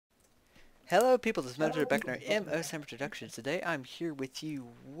Hello people, this is Motor back in our MO Summer Productions. Today I'm here with you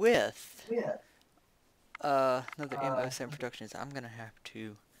with another MO Summer Productions. I'm gonna have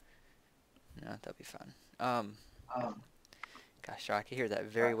to that'll be fun. Gosh, I can hear that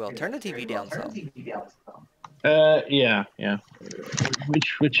very well. Turn the TV down some. Yeah.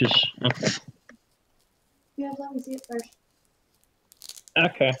 Which is okay. Yeah, let me see it first.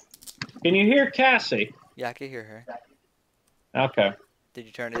 Okay. Can you hear Cassie? Yeah, I can hear her. Okay. Did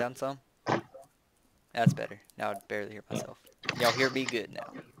you turn it down some? That's better. Now I barely hear myself. Y'all hear me good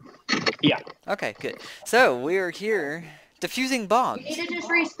now? Yeah. Okay, good. So, we're here defusing bombs. You need to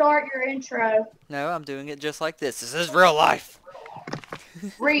just restart your intro. No, I'm doing it just like this. This is real life.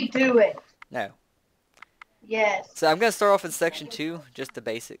 Redo it. No. Yes. So, I'm going to start off in section 2, just the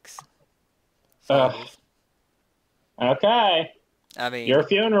basics. Okay. I mean, Your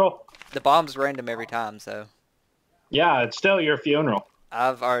funeral. the bomb's random every time, so. Yeah, it's still your funeral.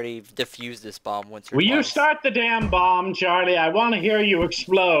 I've already defused this bomb once or Will twice. you start the damn bomb, Charlie? I want to hear you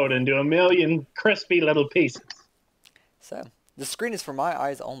explode into a million crispy little pieces. So, the screen is for my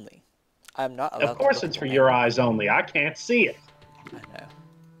eyes only. I'm not allowed to Of course look it's at for the your camera. eyes only. I can't see it. I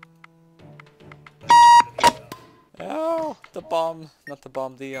know. Oh, the bomb. Not the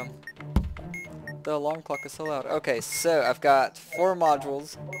bomb, the alarm clock is so loud. Okay, so I've got 4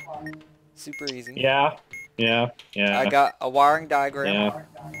 modules. Super easy. Yeah. I got a wiring diagram. Yeah.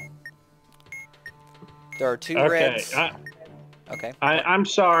 There are 2 Okay. reds. Okay. I'm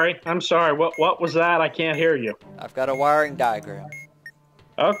sorry. What was that? I can't hear you. I've got a wiring diagram.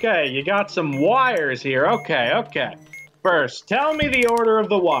 Okay, you got some wires here. Okay. First, tell me the order of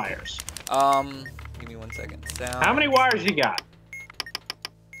the wires. Give me 1 second. Sound. How many wires you got?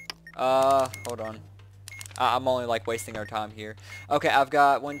 Hold on. I'm only like wasting our time here. Okay, I've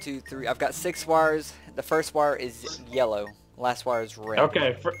got 1, 2, 3. I've got 6 wires. The first wire is yellow. Last wire is red.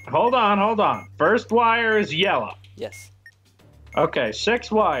 Okay, hold on. First wire is yellow. Yes. Okay,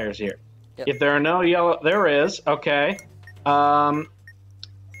 6 wires here. Yep. If there are no yellow, there is. Okay. Otherwise,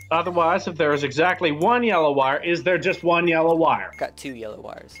 if there is exactly 1 yellow wire, is there just 1 yellow wire? Got 2 yellow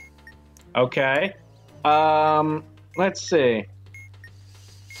wires. Okay. Let's see.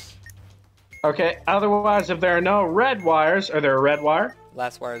 Okay, otherwise, if there are no red wires, are there a red wire?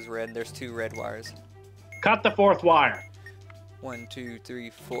 Last wire is red. There's 2 red wires. Cut the 4th wire. 1, 2,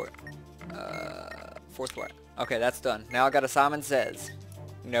 3, 4. 4th wire. Okay, that's done. Now I got a Simon Says.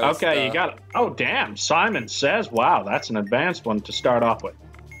 No. Okay, you got it. Oh, damn. Simon Says. Wow, that's an advanced one to start off with.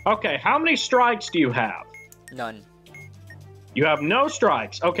 Okay, how many strikes do you have? None. You have no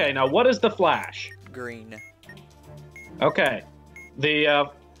strikes. Okay, now what is the flash? Green. Okay,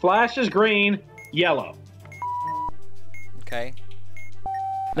 the flash is green, yellow. Okay.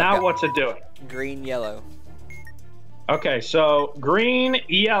 Now what's it doing? Green, yellow. Okay, so green,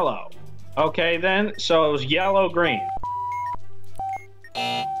 yellow. Okay, then, so it was yellow, green.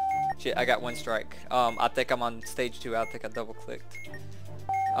 Shit, I got 1 strike. I think I'm on stage 2. I think I double clicked.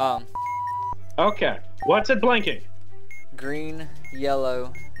 Okay, what's it blinking? Green,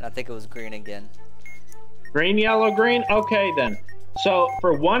 yellow, and I think it was green again. Green, yellow, green? Okay, then. So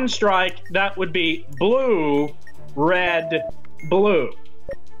for 1 strike, that would be blue, red, blue.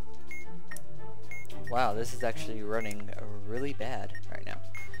 Wow, this is actually running really bad right now.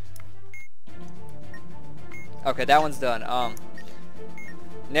 Okay, that one's done.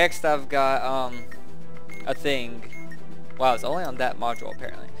 Next I've got a thing. Wow, it's only on that module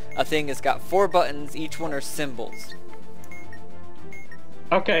apparently. A thing has got 4 buttons. Each one are symbols.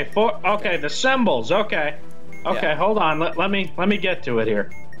 Okay, the symbols. Okay, Yeah. hold on. Let me get to it here.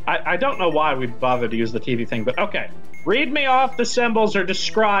 I don't know why we bothered to use the TV thing, but okay. Read me off the symbols or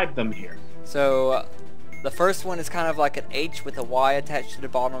describe them here. So the first one is kind of like an H with a Y attached to the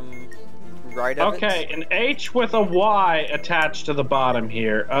bottom right of it. Okay, an H with a Y attached to the bottom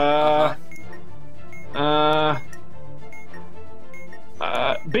here.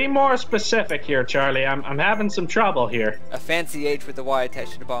 Be more specific here, Charlie. I'm having some trouble here. A fancy H with a Y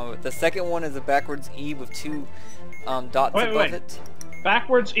attached to the bottom of it. The second one is a backwards E with 2 dots above it.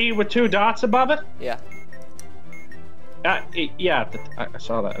 Backwards E with 2 dots above it? Yeah. Yeah, I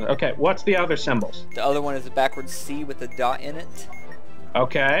saw that. Okay, what's the other symbols? The other one is a backwards C with a dot in it.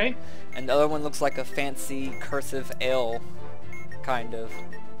 Okay. And the other one looks like a fancy cursive L, kind of.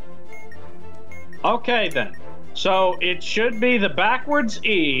 Okay, then. So it should be the backwards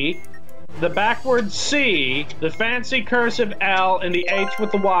E, the backwards C, the fancy cursive L, and the H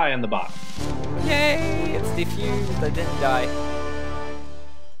with the Y in the bottom. Yay! It's defused. I didn't die.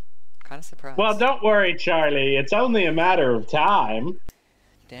 Kind of surprised. Well, don't worry, Charlie. It's only a matter of time.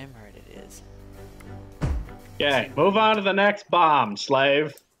 Damn right it is. Okay, move on to the next bomb,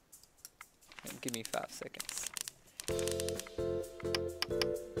 slave. Give me 5 seconds.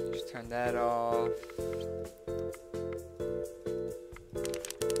 Just turn that off.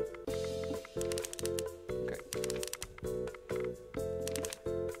 Okay.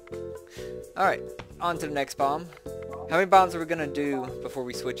 Alright, on to the next bomb. How many bombs are we gonna do before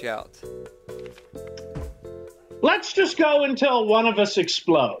we switch out? Let's just go until one of us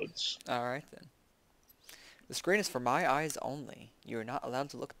explodes. Alright then. The screen is for my eyes only. You are not allowed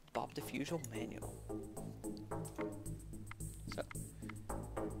to look at the bomb diffusion manual. So,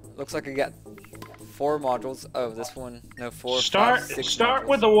 looks like I got 4 modules. Oh, this one, no, 4, 5, 6 Start modules.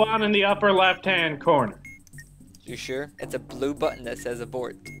 with the one in the upper left-hand corner. You sure? It's a blue button that says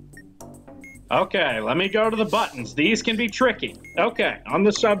abort. Okay, let me go to the buttons. These can be tricky. Okay, on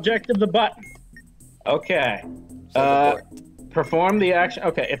the subject of the button. Okay. Abort. Perform the action.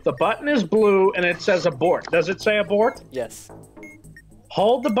 Okay, if the button is blue and it says abort, does it say abort? Yes.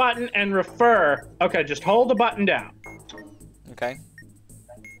 Hold the button and refer. Okay, just hold the button down. Okay.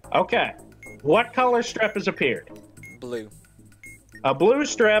 Okay. What color strip has appeared? Blue. A blue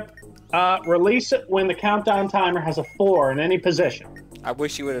strip. Release it when the countdown timer has a 4 in any position. I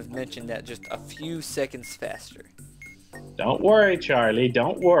wish you would have mentioned that just a few seconds faster. Don't worry, Charlie.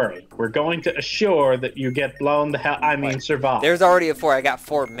 Don't worry. We're going to assure that you get blown the hell. Survive. There's already a 4. I got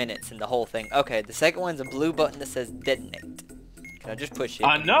 4 minutes in the whole thing. Okay, the second one's a blue button that says detonate. Can I just push it?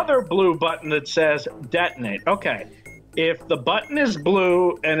 Another blue button that says detonate. Okay. If the button is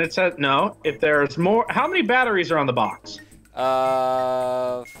blue and it says no, if there's more, how many batteries are on the box?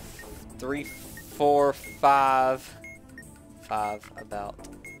 3, 4, 5. 5 about.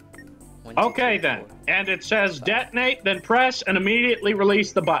 1, 2, Okay 3, then. 4. And it says detonate, then press and immediately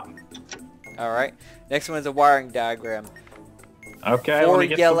release the button. Alright. Next one is a wiring diagram. Okay, 4 let me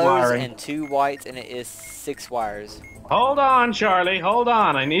get the yellows wiring. and 2 whites, and it is 6 wires. Hold on, Charlie. Hold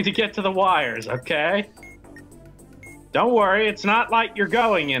on. I need to get to the wires, okay? Don't worry. It's not like you're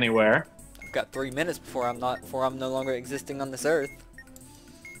going anywhere. I've got 3 minutes before I'm no longer existing on this earth.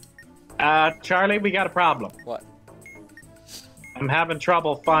 Charlie, we got a problem. What? I'm having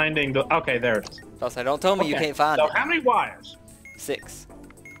trouble finding the... Okay, there it is. Plus, don't tell me you Okay, can't find so it. how many wires? 6.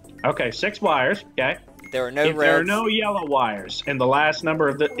 Okay, 6 wires. Okay. There are no If reds. there are no yellow wires, and the last number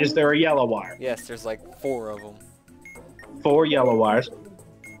of the... Is there a yellow wire? Yes, there's like 4 of them. 4 yellow wires.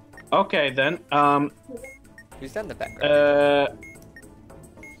 Okay, then. Who's that in the background?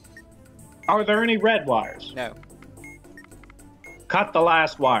 Are there any red wires? No. Cut the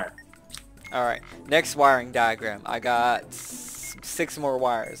last wire. Alright, next wiring diagram. I got 6 more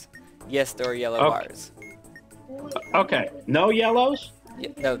wires. Yes, there are yellow wires. Okay, no yellows?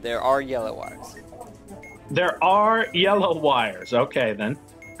 No, there are yellow wires. There are yellow wires. Okay, then.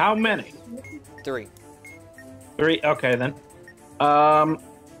 How many? 3. 3. Okay, then.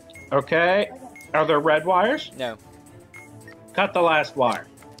 Okay. Are there red wires? No. Cut the last wire.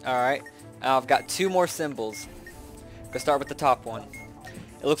 Alright, I've got 2 more symbols. Go start with the top one.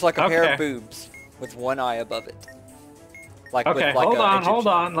 It looks like a pair of boobs with 1 eye above it. Like Okay, with like hold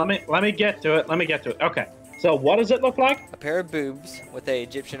on. Let me get to it. Okay. So what does it look like? A pair of boobs with a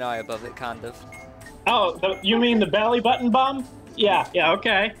Egyptian eye above it, kind of. Oh, you mean the belly button bomb? Yeah,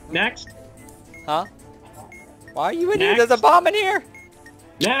 okay. Next. Huh? Why are you in here? There's a bomb in here!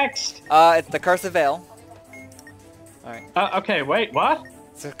 Next. It's the cursive L. Alright. Okay, wait, what?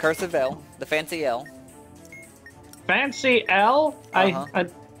 It's a cursive L. The fancy L. Fancy L?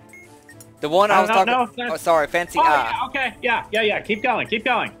 The one I was talking no, about. Oh, sorry, fancy I. Yeah, okay. Yeah. Keep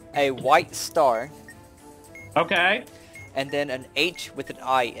going. A white star. Okay. And then an H with an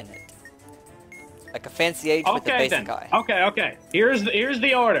I in it. Like a fancy H with a basic I. Okay. Here's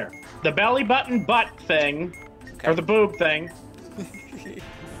the order. The belly button butt thing, or the boob thing.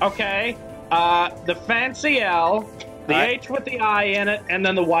 Okay. The fancy L, the H with the I in it, and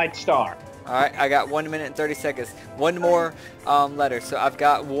then the white star. Alright, I got 1 minute and 30 seconds. One more letter. So I've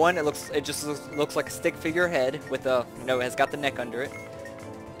got one, it just looks like a stick figure head with a, it has got the neck under it.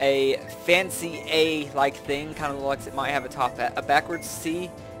 A fancy A-like thing, kind of looks, it might have a top hat. A backwards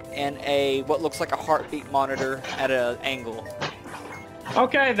C, and what looks like a heartbeat monitor at an angle.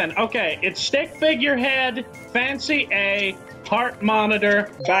 Okay then, it's stick figure head, fancy A, heart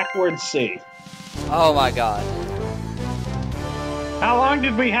monitor, backwards C. Oh my god. How long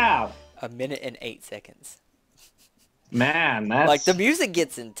did we have? 1 minute and 8 seconds. Man, that's... Like, the music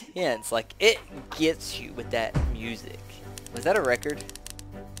gets intense. Like, it gets you with that music. Was that a record?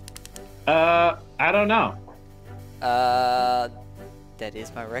 I don't know. That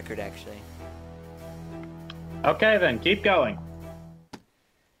is my record, actually. Okay then, keep going.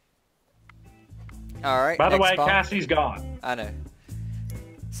 Alright, By the way, bomb. Cassie's gone. I know.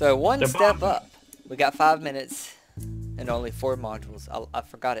 So one The step bomb. up. We got 5 minutes and only 4 modules. I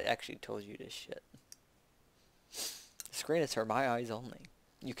forgot it actually told you this shit. The screen is for my eyes only.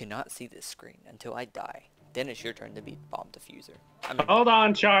 You cannot see this screen until I die. Then it's your turn to be bomb diffuser. I mean, Hold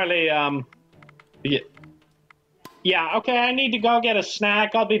on, Charlie. Yeah, okay, I need to go get a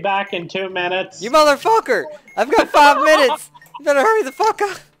snack. I'll be back in 2 minutes. you motherfucker! I've got 5 minutes! You better hurry the fuck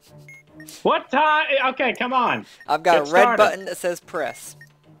up! What time? Okay, come on. I've got Get a red started. button that says press.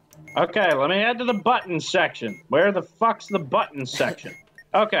 Okay, let me head to the buttons section. Where the fuck's the buttons section?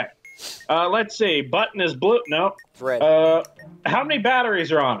 Okay. Let's see. Button is blue. No. It's red. How many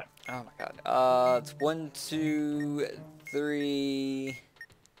batteries are on it? Oh my god. It's 1, 2, 3.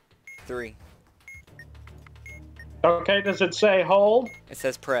 3. Okay, does it say hold? It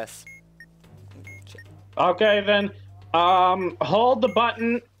says press. Okay, then, hold the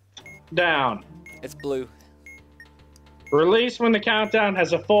button down. It's blue. Release when the countdown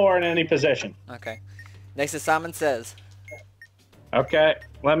has a 4 in any position. Okay. Next is Simon Says. Okay,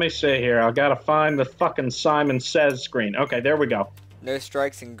 let me see here. I gotta find the fucking Simon Says screen. Okay, there we go. No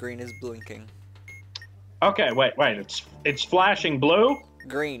strikes and green is blinking. Okay, wait. It's flashing blue?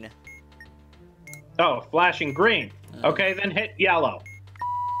 Green. Oh, flashing green. Okay, then hit yellow.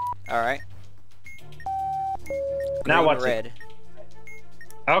 Alright. Now what's red. it?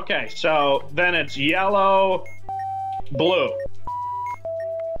 Okay, so then it's yellow, blue.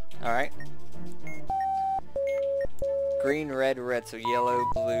 Alright. Green, red, red. So yellow,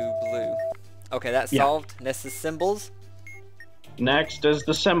 blue, blue. Okay, that's Yeah. solved. Next is symbols. Next is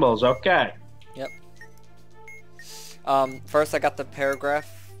the symbols. Okay. Yep. First I got the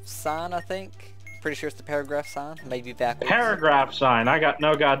paragraph sign, I think. Pretty sure it's the paragraph sign. Maybe backwards. Paragraph sign. I got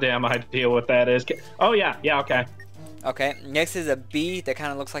no goddamn idea what that is. Oh, yeah. Yeah, okay. Okay, next is a B that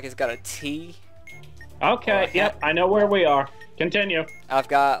kind of looks like it's got a T. Okay, yep. I know where we are. Continue. I've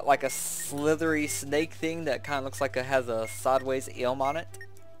got like a slithery snake thing that kind of looks like it has a sideways elm on it.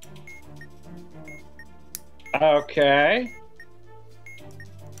 Okay.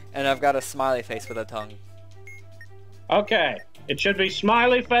 And I've got a smiley face with a tongue. Okay. It should be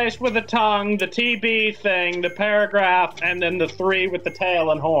smiley face with a tongue, the TB thing, the paragraph, and then the 3 with the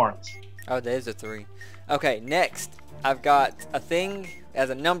tail and horns. Oh, there's a 3. Okay, next, I've got a thing that has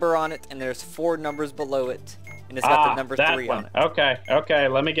a number on it, and there's 4 numbers below it, and it's got the number 3 on it. Okay,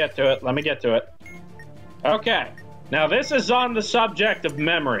 let me get to it. Okay, now this is on the subject of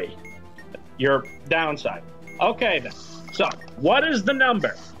memory, your downside. Okay then, so what is the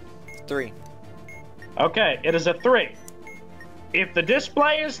number? 3. Okay, it is a 3. If the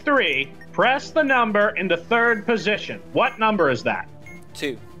display is 3, press the number in the 3rd position. What number is that?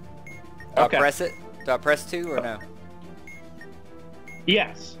 2. Do Okay. I press it? Do I press 2 or no?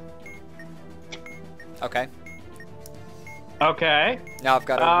 Yes. Okay. Okay. Now I've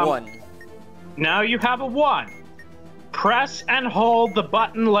got a 1. Now you have a 1. Press and hold the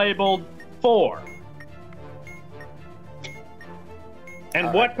button labeled 4. And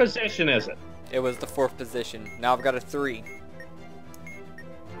All what right. position is it? It was the 4th position. Now I've got a 3.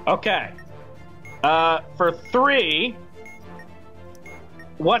 Okay. For 3,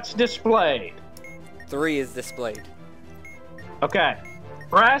 what's displayed? 3 is displayed. Okay.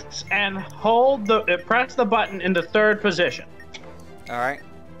 Press and hold press the button in the 3rd position. Alright.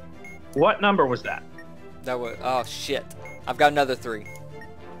 What number was that? That was, oh shit. I've got another 3.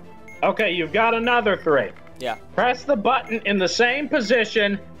 Okay, you've got another 3. Yeah. Press the button in the same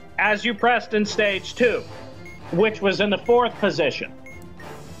position as you pressed in stage 2, which was in the 4th position.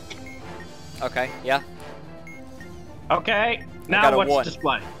 Okay, yeah. Okay, got now a what's 1.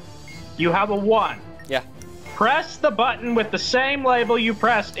 displayed? You have a 1. Yeah. Press the button with the same label you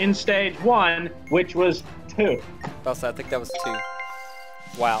pressed in stage 1, which was 2. Also, I think that was 2.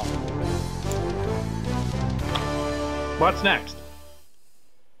 Wow. What's next?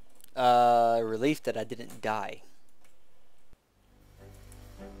 Relief that I didn't die.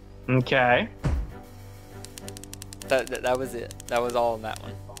 Okay. That was it. That was all in that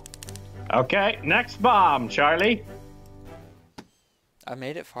one. Okay, next bomb, Charlie. I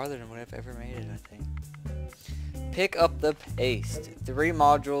made it farther than what I've ever made it, I think. Pick up the pace. 3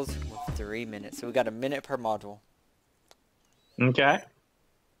 modules with 3 minutes. So we got a minute per module. Okay.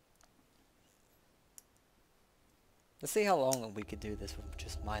 Let's see how long we could do this with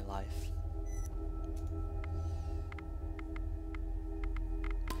just my life.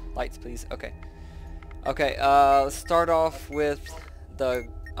 Lights, please. Okay. Okay, let's start off with the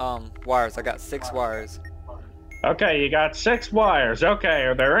wires. I got 6 wires. Okay, you got 6 wires. Okay,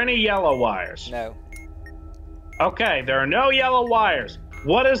 are there any yellow wires? No. Okay, there are no yellow wires.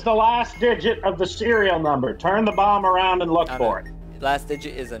 What is the last digit of the serial number? Turn the bomb around and look for it. last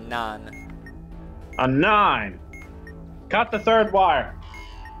digit is a 9. A 9. Cut the third wire.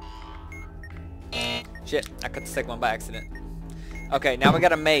 Shit, I cut the second one by accident. Okay, now we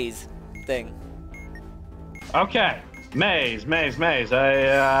got a maze thing. Okay. Maze.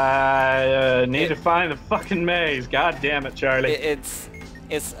 I need to find the fucking maze. God damn it, Charlie. It's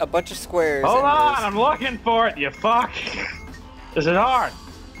a bunch of squares. Hold and on, there's- I'm looking for it, you fuck. This is hard.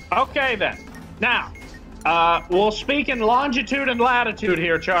 Okay, then. Now, we'll speak in longitude and latitude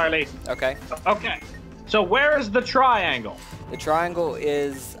here, Charlie. Okay. Okay. So where is the triangle? The triangle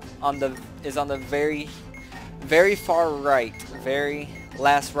is on the very, very far right, very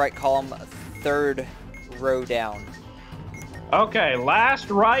last right column, third row down. Okay, last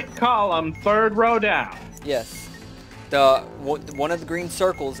right column, third row down. Yes. One of the green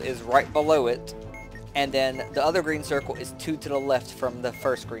circles is right below it, and then the other green circle is 2 to the left from the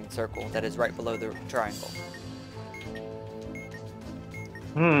first green circle that is right below the triangle.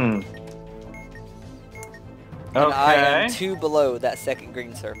 Hmm. And I am Okay. 2 below that second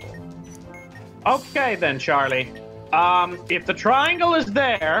green circle. Okay then, Charlie. If the triangle is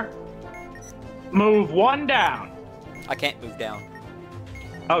there, move 1 down. I can't move down.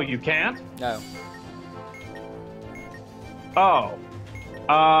 Oh, you can't? No. Oh.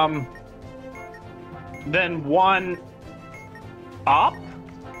 Then 1 up?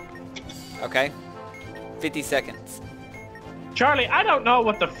 Okay. 50 seconds. Charlie, I don't know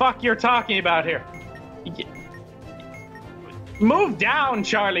what the fuck you're talking about here. Move down,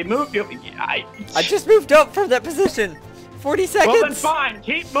 Charlie. Move. I just moved up from that position. 40 seconds. Well, then fine.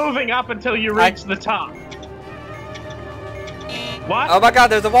 Keep moving up until you reach the top. What? Oh my god,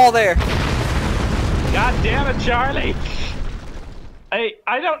 there's a wall there. God damn it, Charlie. Hey,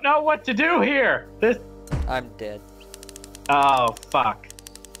 I don't know what to do here. This. I'm dead. Oh, fuck.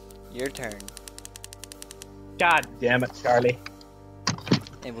 Your turn. God damn it, Charlie.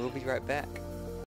 And we'll be right back.